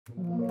Want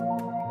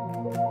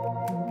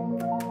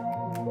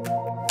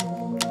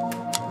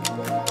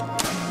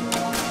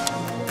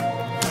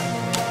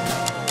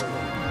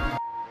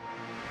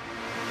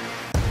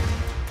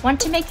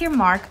to make your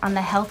mark on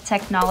the health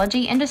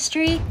technology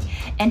industry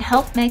and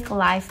help make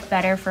life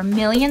better for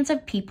millions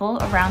of people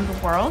around the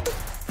world?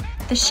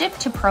 The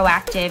shift to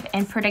proactive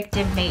and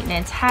predictive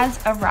maintenance has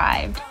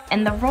arrived,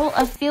 and the role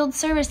of field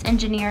service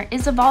engineer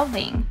is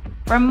evolving.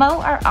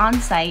 Remote or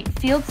on-site,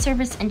 field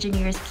service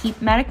engineers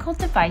keep medical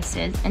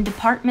devices and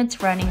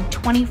departments running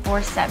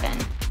 24/7,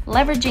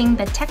 leveraging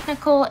the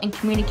technical and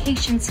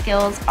communication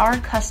skills our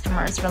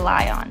customers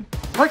rely on.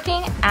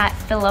 Working at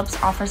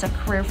Philips offers a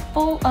career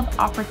full of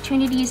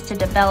opportunities to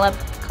develop,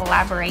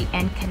 collaborate,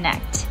 and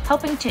connect,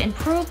 helping to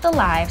improve the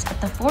lives at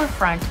the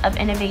forefront of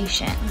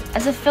innovation.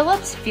 As a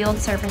Philips field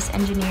service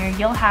engineer,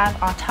 you'll have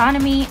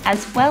autonomy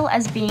as well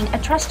as being a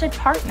trusted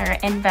partner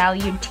and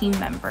valued team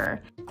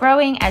member,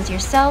 growing as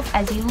yourself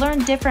as you learn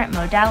different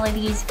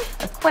modalities,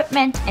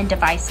 equipment, and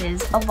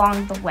devices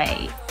along the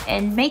way,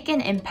 and make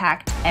an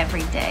impact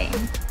every day.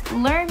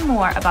 Learn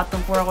more about the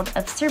world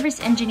of service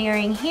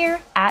engineering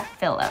here at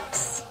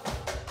Philips.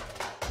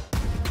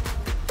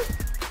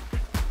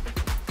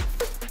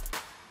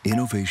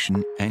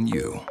 Innovation and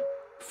you.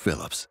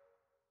 Philips.